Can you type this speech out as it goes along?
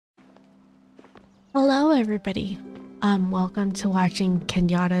Hello, everybody. Welcome to watching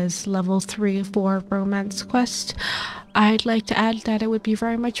Kenyatta's level 3-4 romance quest. I'd like to add that it would be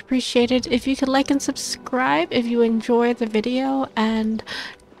very much appreciated if you could like and subscribe if you enjoy the video, and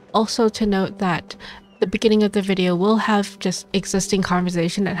also to note that the beginning of the video will have just existing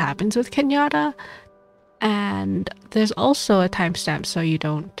conversation that happens with Kenyatta, and there's also a timestamp so you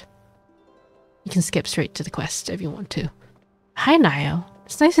can skip straight to the quest if you want to. Hi, Niall.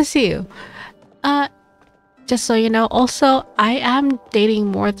 It's nice to see you. Uh, Just so you know, also, I am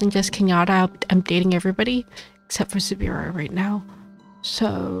dating more than just Kenyatta. I'm dating everybody, except for Subiru right now.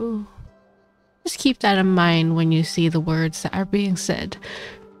 So, just keep that in mind when you see the words that are being said.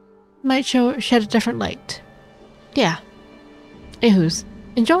 Might shed a different light. Yeah. Anywho's,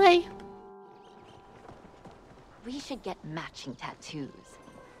 enjoy! We should get matching tattoos.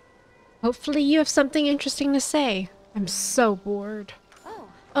 Hopefully you have something interesting to say. I'm so bored.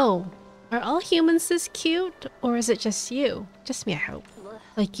 Oh, are all humans this cute? Or is it just you? Just me, I hope.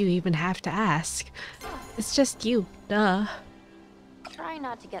 Like you even have to ask. It's just you, duh. Try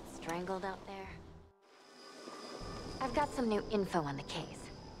not to get strangled out there. I've got some new info on the case.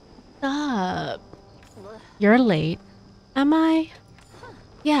 Stop. You're late. Am I?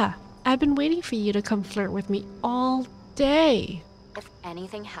 Yeah, I've been waiting for you to come flirt with me all day. If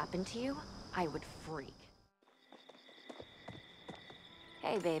anything happened to you, I would freak.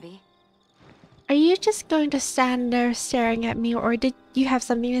 Hey, baby. Are you just going to stand there staring at me, or did you have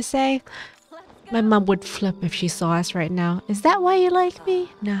something to say? My mom would flip if she saw us right now. Is that why you like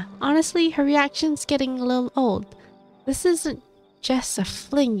me? Nah, honestly, her reaction's getting a little old. This isn't just a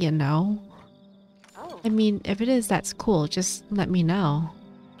fling, you know. I mean, if it is, that's cool. Just let me know.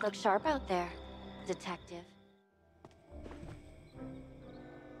 Look sharp out there, detective.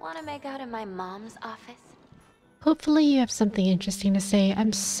 Wanna make out in my mom's office? Hopefully you have something interesting to say.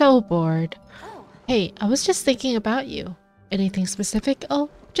 I'm so bored. Hey, I was just thinking about you. Anything specific? Oh,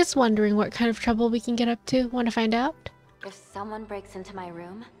 just wondering what kind of trouble we can get up to. Want to find out? If someone breaks into my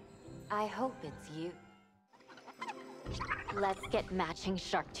room, I hope it's you. Let's get matching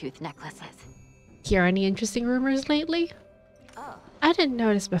shark tooth necklaces. Hear any interesting rumors lately? Oh. I didn't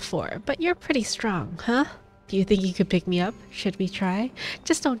notice before, but you're pretty strong, huh? Do you think you could pick me up? Should we try?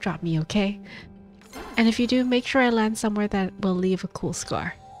 Just don't drop me, okay? And if you do, make sure I land somewhere that will leave a cool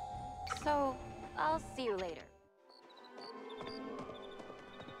scar. So, I'll see you later.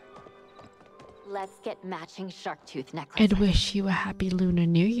 Let's get matching shark tooth necklaces. I'd wish you a happy Lunar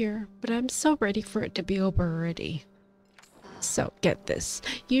New Year, but I'm so ready for it to be over already. So, get this.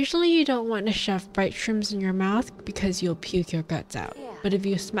 Usually you don't want to shove bright shrooms in your mouth because you'll puke your guts out. Yeah. But if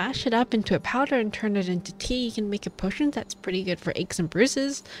you smash it up into a powder and turn it into tea, you can make a potion that's pretty good for aches and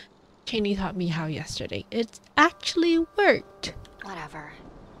bruises. Cheney taught me how yesterday. It actually worked. Whatever.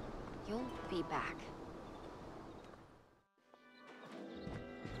 You'll be back.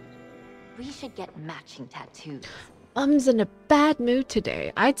 We should get matching tattoos. Mom's in a bad mood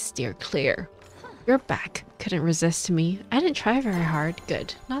today. I'd steer clear. You're back. Couldn't resist me. I didn't try very hard.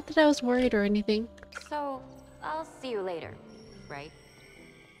 Good. Not that I was worried or anything. So, I'll see you later, right?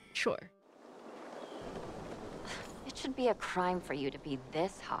 Sure. It should be a crime for you to be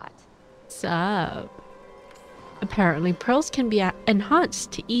this hot. What's up? Apparently, pearls can be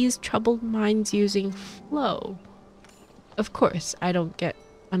enhanced to ease troubled minds using flow. Of course, I don't get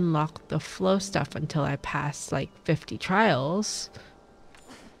unlock the flow stuff until I pass like 50 trials.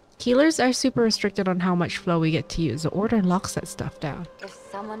 Healers are super restricted on how much flow we get to use. The order locks that stuff down. If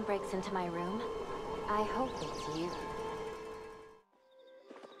someone breaks into my room, I hope it's you.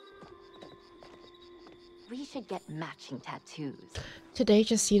 We should get matching tattoos. Today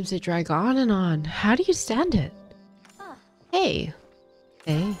just seems to drag on and on. How do you stand it? Huh. Hey.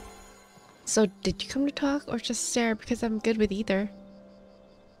 Hey. So did you come to talk or just stare? Because I'm good with either.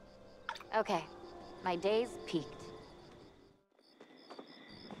 Okay, my day's peaked.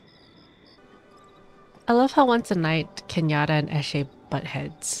 I love how once a night Kenyatta and Eshe butt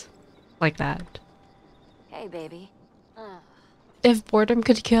heads. Like that. Hey, baby. If boredom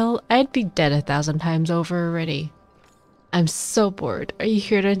could kill, I'd be dead 1,000 times over already. I'm so bored. Are you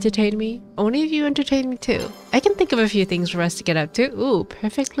here to entertain me? Only if you entertain me too. I can think of a few things for us to get up to. Ooh,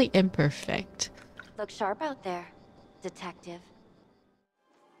 perfectly imperfect. Look sharp out there, detective.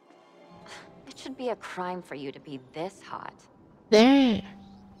 It should be a crime for you to be this hot. There.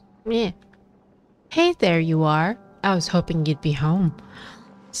 Yeah. Hey, there you are. I was hoping you'd be home.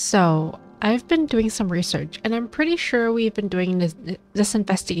 So, I've been doing some research, and I'm pretty sure we've been doing this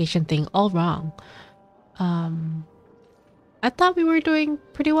investigation thing all wrong. I thought we were doing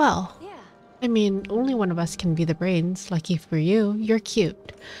pretty well. Yeah. I mean, only one of us can be the brains. Lucky for you, you're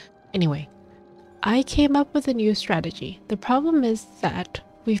cute. Anyway, I came up with a new strategy. The problem is that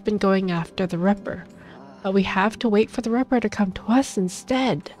we've been going after the Ripper, but we have to wait for the Ripper to come to us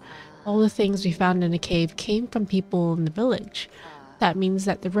instead. All the things we found in the cave came from people in the village. That means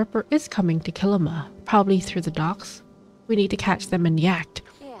that the Ripper is coming to Kilima, probably through the docks. We need to catch them in the act.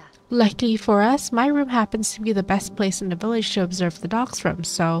 Luckily for us, my room happens to be the best place in the village to observe the docks from,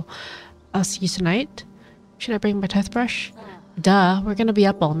 so I'll see you tonight. Should I bring my toothbrush? Duh, we're gonna be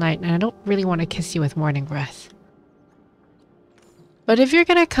up all night and I don't really want to kiss you with morning breath. But if you're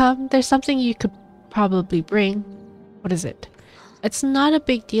gonna come, there's something you could probably bring. What is it? It's not a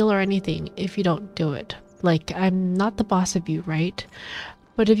big deal or anything if you don't do it. Like, I'm not the boss of you, right?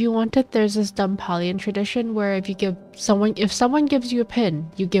 But if you want it, there's this dumb Palian tradition where if someone gives you a pin,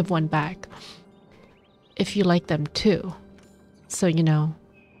 you give one back. If you like them too. So, you know,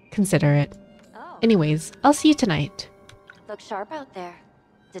 consider it. Oh. Anyways, I'll see you tonight. Look sharp out there,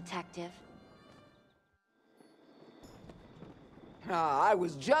 detective. I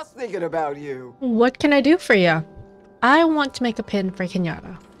was just thinking about you. What can I do for you? I want to make a pin for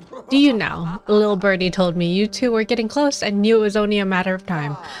Kenyatta. Do you now? A little birdie told me you two were getting close and knew it was only a matter of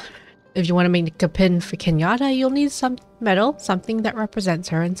time. If you want to make a pin for Kenyatta, you'll need some metal, something that represents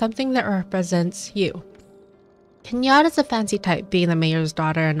her, and something that represents you. Kenyatta's a fancy type, being the mayor's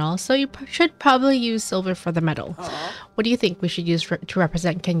daughter and all, so you should probably use silver for the metal. What do you think we should use to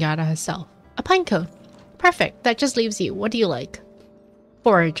represent Kenyatta herself? A pine cone. Perfect. That just leaves you. What do you like?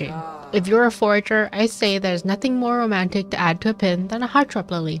 Foraging. If you're a forager, I say there's nothing more romantic to add to a pin than a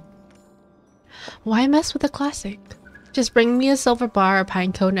heartthrob lily. Why mess with a classic? Just bring me a silver bar, a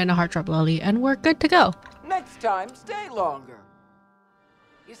pine cone, and a heartthrob lily, and we're good to go. Next time, stay longer.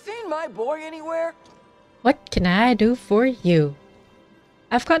 You seen my boy anywhere? What can I do for you?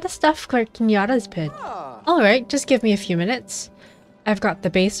 I've got the stuff for Kenyatta's pin. Alright, just give me a few minutes. I've got the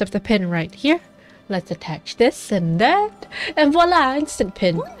base of the pin right here. Let's attach this and that, and voila, instant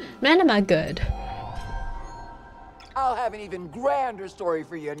pin. Man, am I good. I'll have an even grander story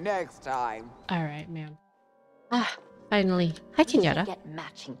for you next time. Alright, man. Finally. Hi, Kenyatta. Get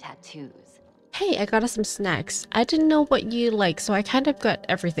matching tattoos. Hey, I got us some snacks. I didn't know what you like, so I kind of got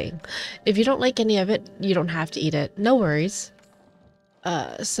everything. If you don't like any of it, you don't have to eat it. No worries.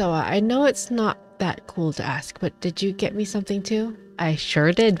 So I know it's not that cool to ask, but did you get me something too? I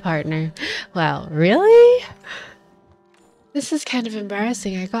sure did, partner. Wow, really? This is kind of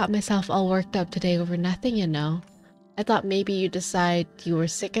embarrassing. I got myself all worked up today over nothing, you know. I thought maybe you'd decide you were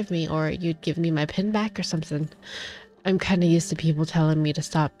sick of me or you'd give me my pin back or something. I'm kind of used to people telling me to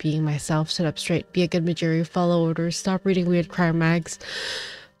stop being myself, sit up straight, be a good Majiri, follow orders, stop reading weird crime mags.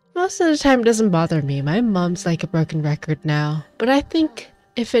 Most of the time it doesn't bother me. My mom's like a broken record now. But I think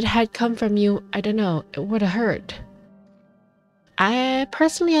if it had come from you, I don't know, it would have hurt. I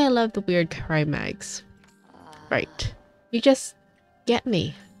love the weird crime mags. Right. You just get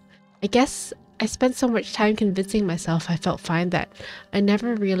me. I guess I spent so much time convincing myself I felt fine that I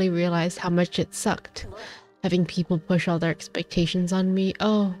never really realized how much it sucked. Having people push all their expectations on me.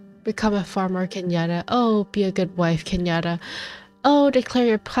 Oh, become a farmer, Kenyatta. Oh, be a good wife, Kenyatta. Oh, declare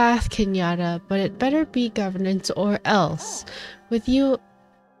your path, Kenyatta. But it better be governance or else. With you,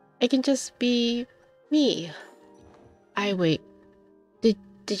 I can just be me. Wait.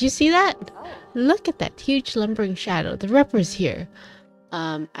 Did you see that? Look at that huge lumbering shadow. The Ripper's here.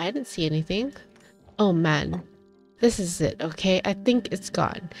 I didn't see anything. Oh man. This is it, okay? I think it's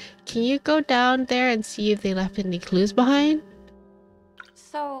gone. Can you go down there and see if they left any clues behind?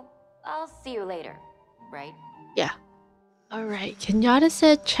 So, I'll see you later, right? Yeah. Alright, Kenyatta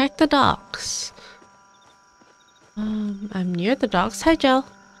said check the docks. I'm near the docks. Hi, Jill.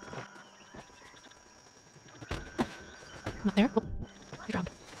 Not there? Oh, I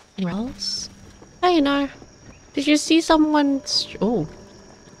dropped. Anywhere else? Hi, Inar. Did you see someone's... Oh,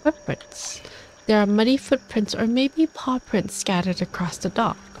 footprints. There are muddy footprints or maybe paw prints scattered across the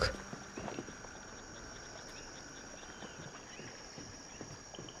dock.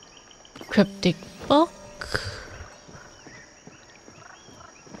 Cryptic book.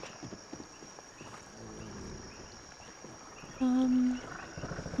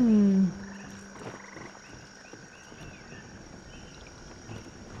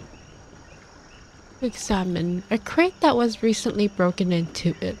 Examine. A crate that was recently broken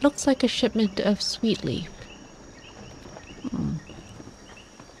into. It looks like a shipment of sweet leaf.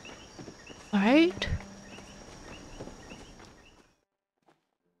 Alright.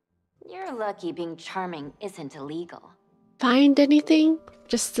 You're lucky being charming isn't illegal. Find anything?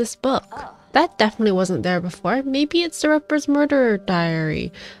 Just this book. Oh. That definitely wasn't there before. Maybe it's the Ripper's murderer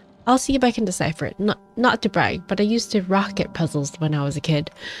diary. I'll see if I can decipher it. Not to brag, but I used to rocket puzzles when I was a kid.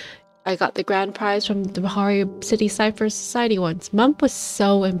 I got the grand prize from the Bahari City Cypher Society once. Mom was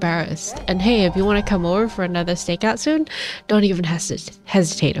so embarrassed. And hey, if you want to come over for another stakeout soon, don't even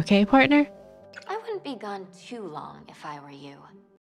hesitate, okay, partner? I wouldn't be gone too long if I were you.